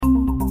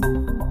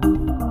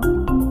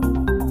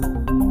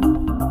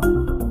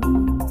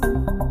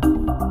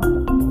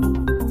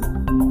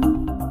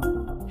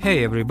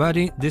Hey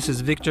everybody, this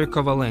is Viktor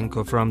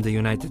Kovalenko from the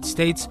United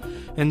States,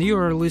 and you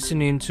are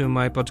listening to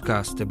my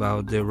podcast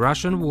about the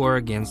Russian war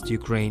against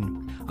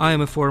Ukraine. I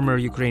am a former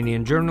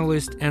Ukrainian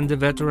journalist and a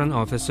veteran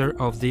officer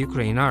of the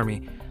Ukraine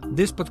Army.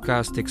 This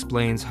podcast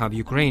explains how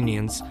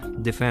Ukrainians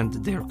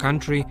defend their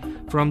country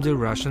from the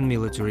Russian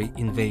military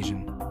invasion.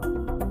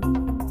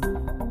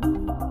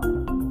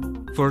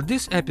 For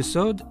this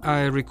episode,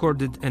 I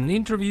recorded an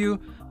interview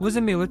with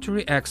a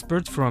military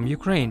expert from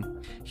Ukraine.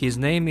 His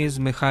name is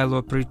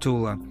Mykhailo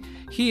Prytula.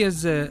 He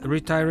is a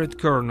retired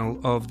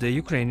colonel of the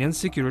Ukrainian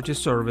Security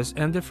Service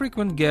and a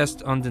frequent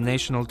guest on the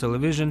national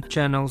television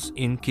channels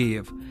in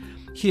Kyiv.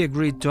 He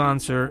agreed to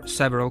answer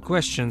several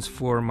questions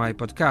for my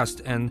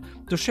podcast and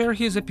to share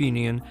his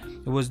opinion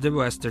with the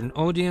Western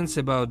audience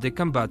about the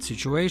combat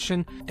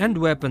situation and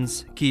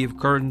weapons Kyiv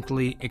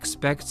currently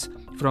expects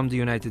from the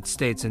United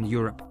States and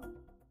Europe.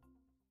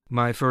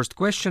 My first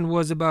question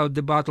was about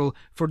the battle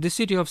for the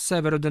city of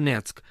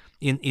Severodonetsk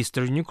in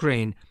eastern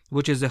Ukraine,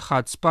 which is a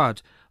hot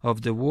spot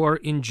of the war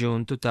in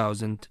June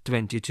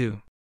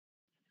 2022.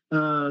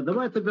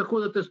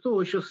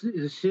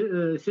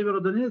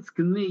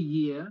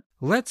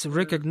 Let's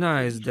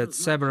recognize that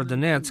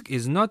Severodonetsk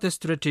is not a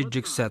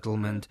strategic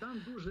settlement,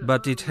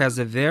 but it has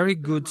a very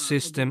good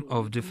system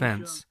of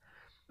defense.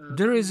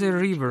 There is a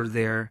river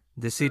there.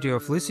 The city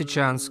of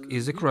Lysychansk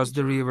is across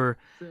the river,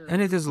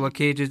 and it is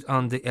located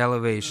on the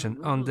elevation,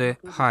 on the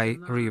high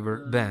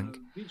river bank.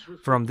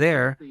 From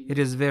there, it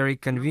is very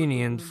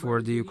convenient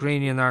for the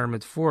Ukrainian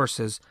armed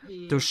forces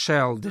to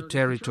shell the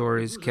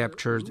territories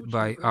captured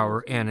by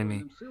our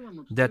enemy.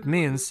 That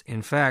means,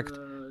 in fact,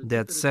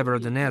 that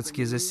Severodonetsk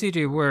is a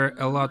city where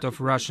a lot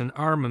of Russian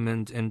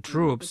armament and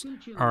troops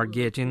are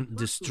getting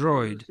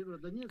destroyed.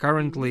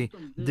 Currently,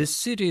 this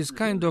city is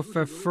kind of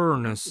a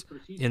furnace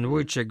in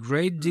which a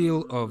great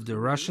deal of the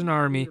Russian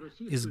army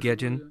is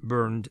getting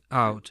burned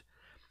out.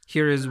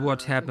 Here is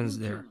what happens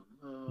there.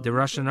 The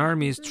Russian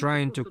army is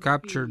trying to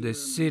capture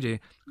this city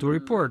to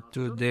report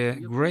to the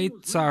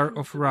great Tsar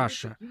of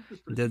Russia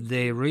that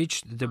they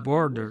reached the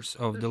borders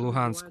of the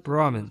Luhansk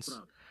province.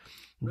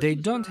 They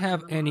don't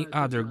have any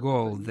other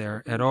goal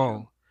there at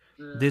all.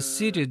 This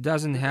city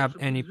doesn't have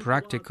any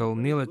practical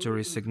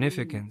military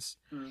significance,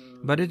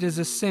 but it is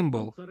a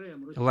symbol,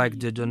 like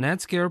the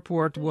Donetsk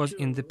airport was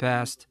in the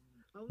past,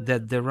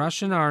 that the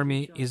Russian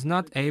army is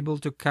not able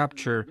to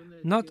capture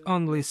not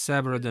only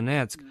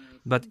Severodonetsk,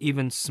 but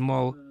even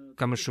small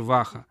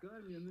Kamyshyvacha.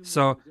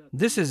 So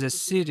this is a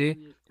city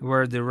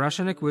where the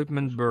Russian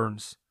equipment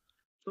burns.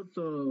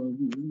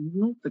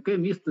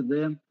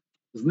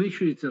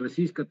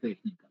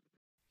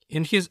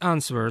 In his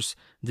answers,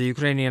 the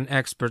Ukrainian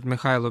expert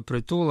Mykhailo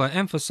Prytula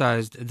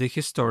emphasized the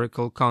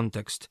historical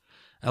context.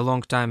 A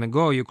long time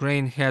ago,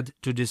 Ukraine had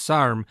to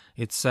disarm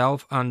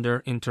itself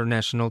under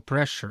international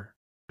pressure.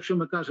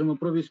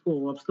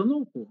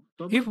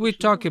 If we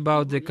talk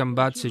about the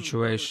combat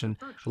situation,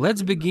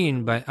 let's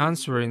begin by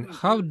answering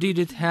how did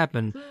it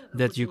happen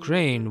that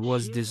Ukraine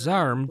was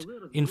disarmed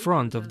in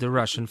front of the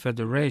Russian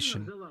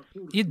Federation.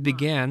 It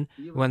began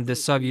when the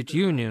Soviet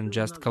Union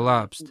just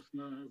collapsed.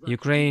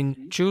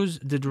 Ukraine chose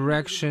the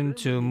direction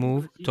to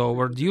move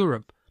toward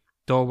Europe,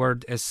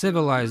 toward a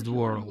civilized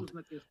world,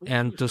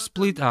 and to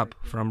split up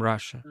from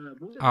Russia.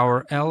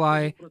 Our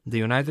ally, the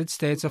United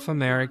States of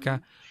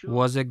America,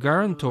 was a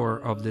guarantor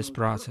of this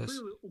process,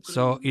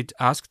 so it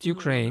asked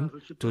Ukraine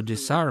to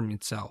disarm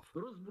itself.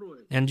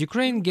 And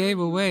Ukraine gave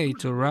away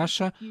to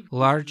Russia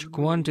large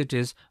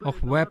quantities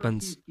of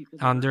weapons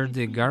under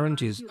the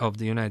guarantees of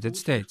the United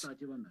States.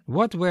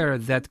 What were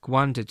that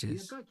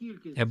quantities?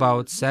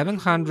 About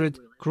 700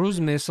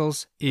 cruise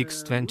missiles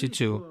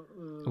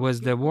X-22,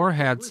 with the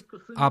warheads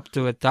up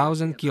to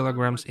 1,000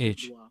 kilograms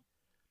each.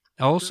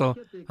 Also,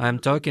 I'm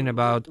talking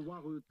about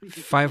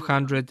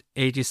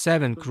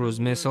 587 cruise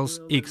missiles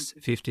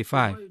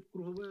X-55.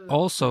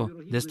 Also,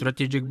 the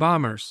strategic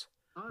bombers,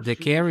 the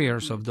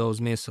carriers of those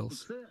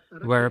missiles,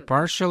 were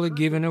partially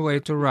given away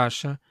to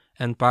Russia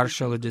and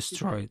partially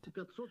destroyed.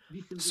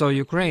 So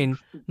Ukraine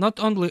not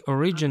only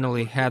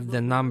originally had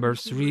the number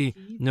 3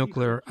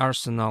 nuclear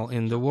arsenal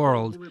in the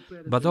world,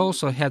 but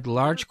also had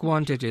large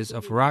quantities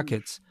of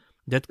rockets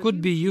that could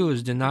be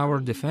used in our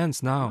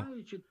defense now.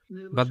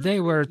 But they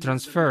were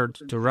transferred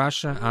to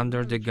Russia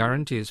under the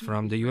guarantees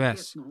from the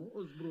US.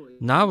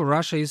 Now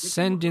Russia is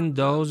sending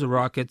those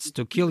rockets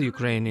to kill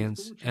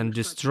Ukrainians and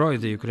destroy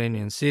the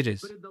Ukrainian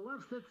cities.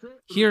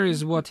 Here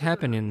is what's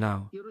happening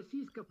now.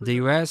 The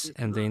US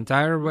and the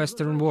entire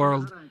Western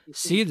world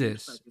see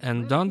this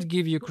and don't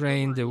give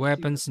Ukraine the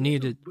weapons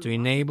needed to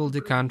enable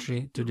the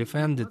country to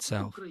defend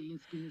itself.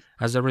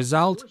 As a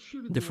result,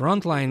 the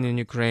front line in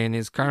Ukraine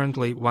is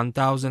currently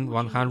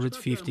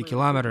 1,150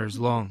 kilometers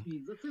long,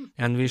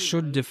 and we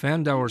should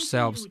defend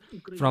ourselves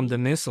from the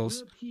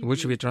missiles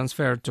which we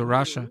transferred to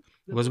Russia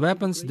with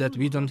weapons that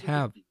we don't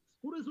have.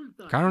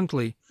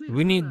 Currently,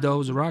 we need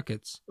those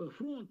rockets.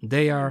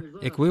 They are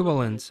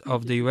equivalents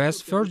of the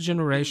US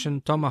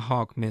first-generation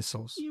Tomahawk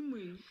missiles.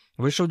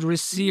 We should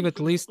receive at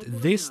least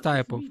this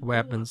type of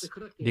weapons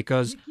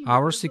because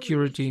our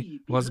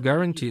security was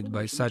guaranteed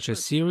by such a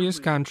serious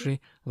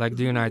country like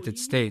the United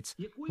States,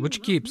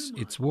 which keeps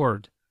its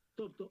word.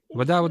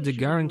 Without the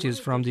guarantees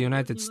from the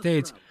United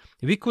States,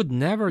 we could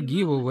never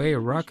give away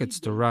rockets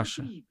to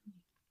Russia.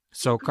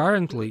 So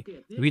currently,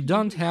 we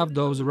don't have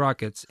those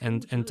rockets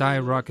and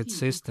anti-rocket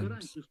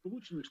systems.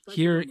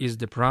 Here is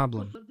the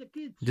problem.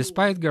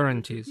 Despite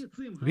guarantees,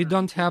 we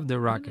don't have the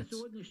rockets,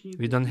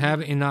 we don't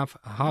have enough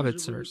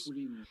howitzers,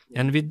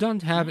 and we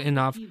don't have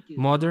enough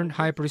modern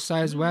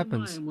high-precise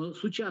weapons.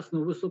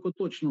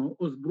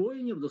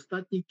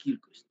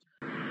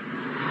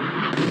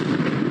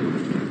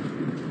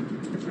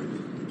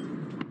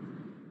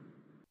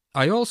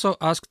 I also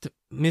asked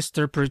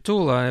Mr.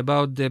 Prytula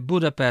about the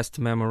Budapest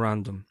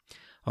Memorandum.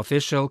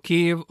 Official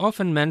Kyiv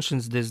often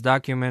mentions this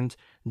document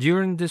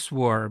during this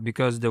war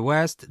because the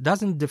West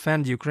doesn't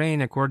defend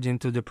Ukraine according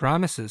to the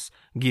promises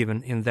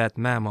given in that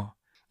memo.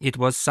 It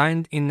was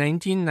signed in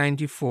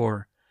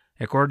 1994.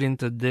 According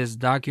to this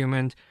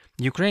document,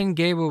 Ukraine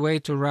gave away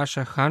to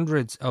Russia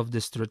hundreds of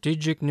the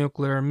strategic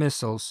nuclear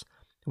missiles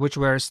which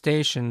were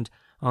stationed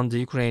on the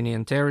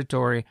Ukrainian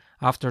territory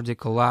after the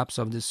collapse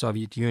of the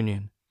Soviet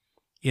Union.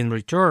 In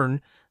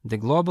return, the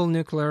global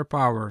nuclear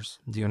powers,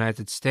 the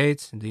United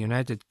States, the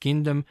United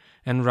Kingdom,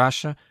 and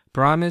Russia,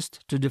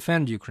 promised to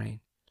defend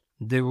Ukraine.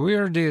 The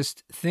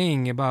weirdest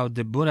thing about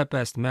the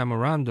Budapest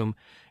Memorandum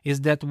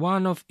is that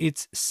one of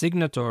its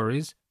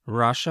signatories,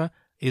 Russia,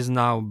 is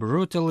now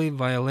brutally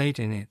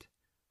violating it.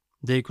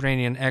 The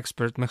Ukrainian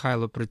expert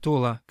Mykhailo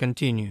Prytula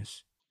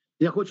continues.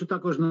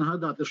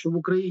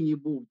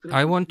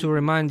 I want to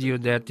remind you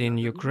that in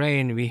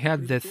Ukraine we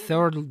had the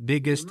third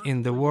biggest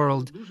in the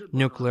world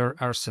nuclear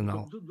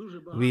arsenal.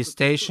 We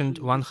stationed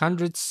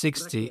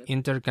 160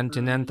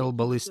 intercontinental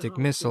ballistic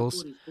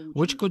missiles,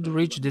 which could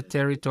reach the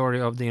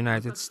territory of the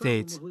United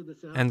States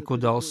and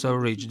could also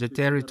reach the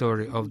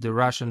territory of the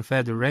Russian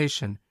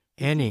Federation,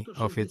 any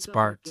of its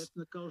parts.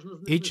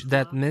 Each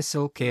that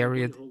missile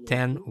carried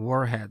 10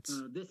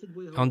 warheads.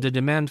 On the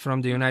demand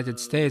from the United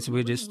States,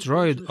 we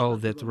destroyed all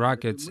that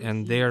rockets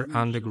and their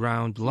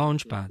underground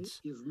launch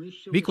pads.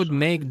 We could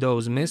make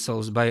those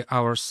missiles by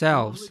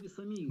ourselves,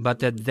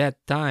 but at that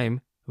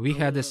time, we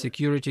had a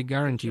security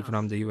guarantee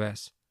from the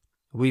US.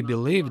 We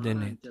believed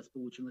in it.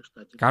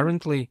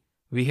 Currently,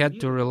 we had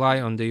to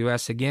rely on the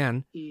US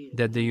again,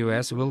 that the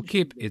US will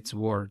keep its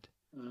word.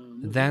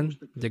 Then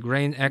the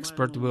grain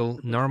export will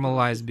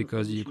normalize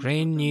because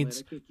Ukraine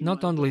needs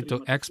not only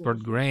to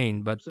export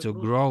grain but to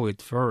grow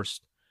it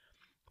first.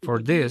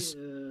 For this,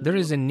 there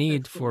is a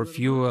need for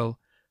fuel,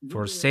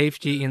 for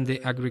safety in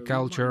the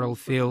agricultural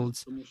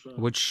fields,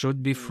 which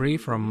should be free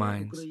from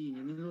mines.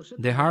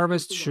 The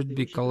harvest should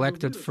be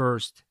collected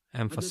first,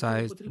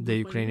 emphasized the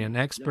Ukrainian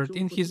expert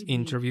in his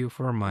interview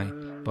for my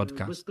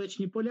podcast.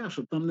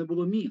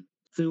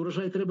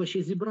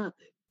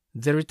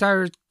 The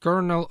retired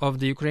colonel of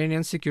the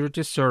Ukrainian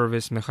Security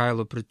Service,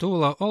 Mykhailo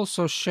Prytula,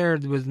 also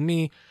shared with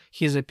me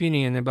his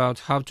opinion about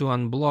how to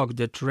unblock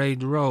the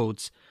trade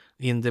routes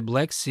in the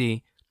Black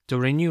Sea to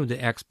renew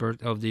the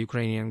export of the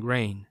Ukrainian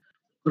grain.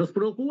 To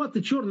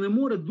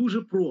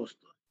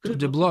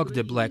deblock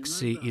the Black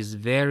Sea is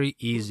very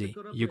easy.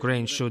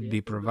 Ukraine should be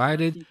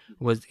provided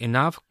with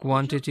enough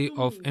quantity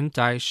of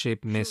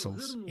anti-ship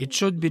missiles. It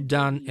should be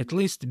done at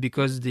least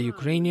because the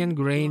Ukrainian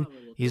grain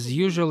is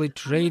usually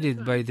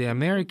traded by the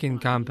American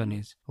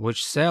companies,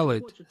 which sell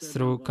it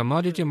through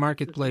commodity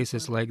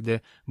marketplaces like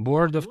the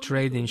Board of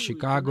Trade in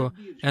Chicago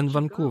and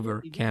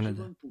Vancouver,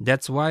 Canada.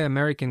 That's why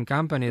American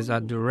companies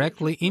are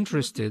directly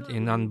interested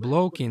in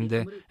unblocking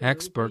the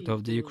export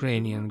of the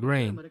Ukrainian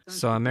grain.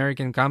 So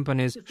American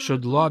companies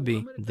should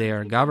lobby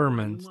their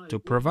government to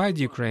provide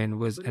Ukraine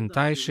with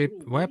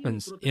anti-ship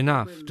weapons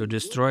enough to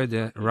destroy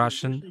the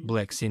Russian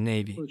Black Sea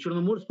Navy.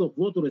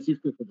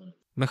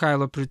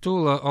 Mykhailo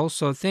Prytula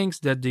also thinks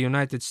that the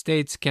United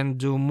States can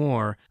do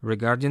more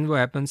regarding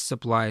weapons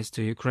supplies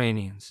to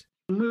Ukrainians.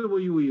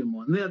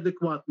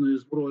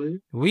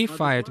 We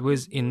fight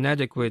with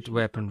inadequate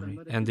weaponry,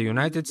 and the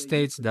United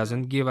States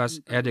doesn't give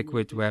us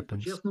adequate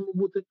weapons.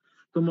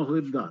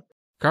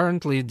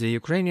 Currently, the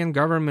Ukrainian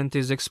government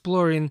is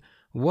exploring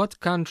what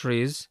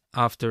countries,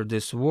 after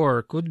this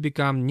war, could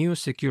become new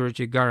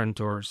security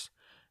guarantors,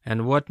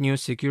 and what new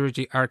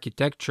security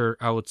architecture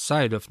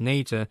outside of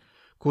NATO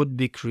could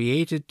be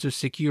created to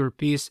secure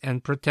peace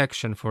and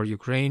protection for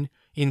Ukraine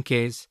in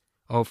case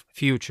of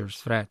future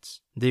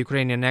threats. The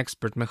Ukrainian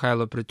expert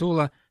Mykhailo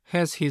Prytula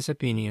has his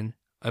opinion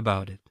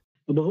about it.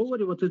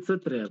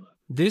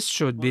 This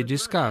should be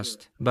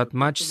discussed, but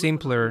much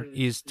simpler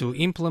is to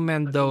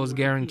implement those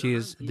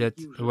guarantees that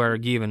were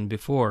given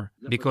before,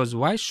 because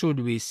why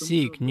should we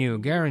seek new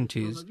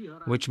guarantees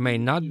which may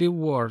not be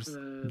worth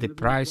the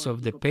price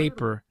of the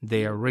paper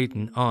they are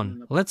written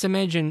on? Let's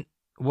imagine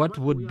what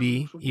would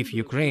be if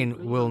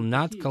Ukraine will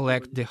not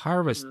collect the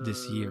harvest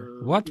this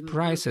year? What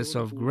prices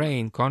of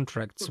grain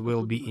contracts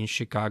will be in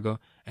Chicago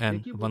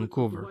and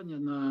Vancouver?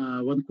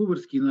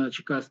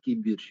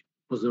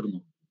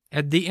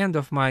 At the end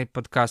of my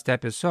podcast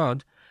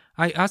episode,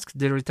 I asked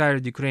the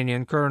retired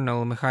Ukrainian colonel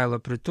Mykhailo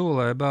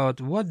Prytula about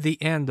what the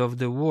end of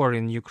the war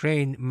in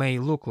Ukraine may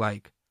look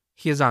like.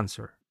 His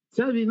answer: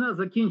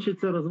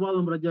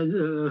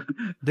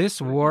 this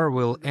war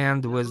will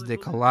end with the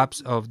collapse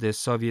of the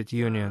Soviet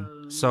Union,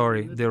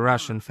 the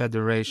Russian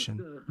Federation.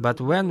 But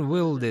when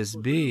will this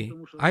be?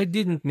 I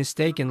didn't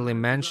mistakenly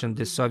mention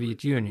the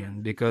Soviet Union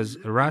because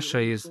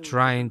Russia is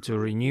trying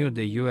to renew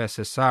the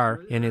USSR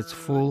in its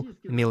full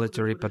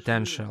military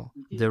potential.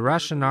 The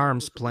Russian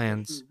arms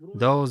plants,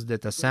 those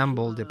that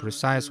assemble the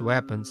precise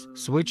weapons,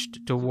 switched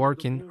to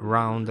working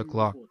round the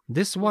clock.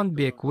 This won't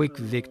be a quick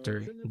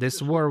victory. This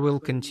war will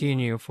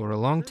continue for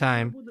a long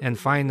time, and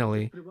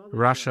finally,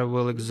 Russia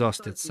will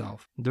exhaust itself.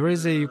 There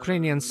is a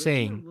Ukrainian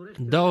saying,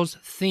 those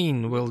thin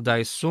will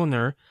die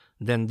sooner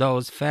than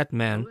those fat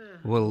men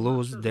will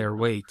lose their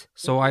weight.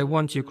 So I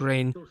want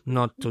Ukraine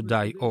not to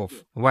die off,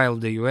 while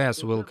the US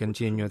will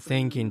continue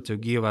thinking to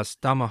give us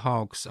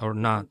tomahawks or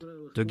not,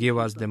 to give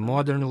us the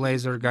modern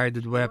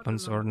laser-guided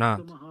weapons or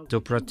not,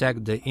 to protect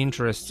the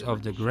interests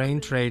of the grain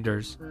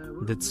traders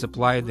that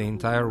supply the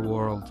entire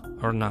world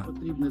or not.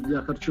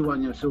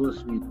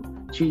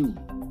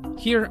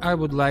 Here I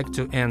would like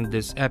to end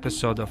this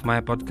episode of my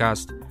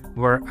podcast,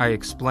 where I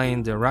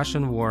explained the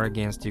Russian war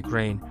against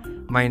Ukraine.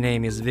 My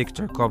name is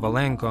Viktor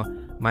Kovalenko.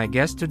 My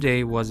guest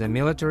today was a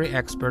military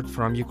expert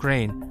from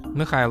Ukraine,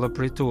 Mykhailo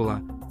Prytula,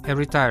 a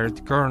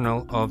retired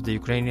colonel of the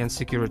Ukrainian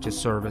Security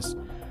Service.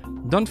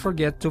 Don't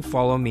forget to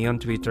follow me on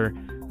Twitter.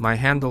 My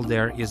handle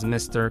there is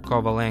Mr.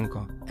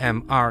 Kovalenko,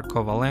 Mr.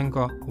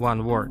 Kovalenko,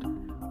 one word.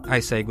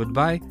 I say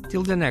goodbye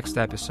till the next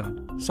episode.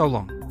 So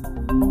long.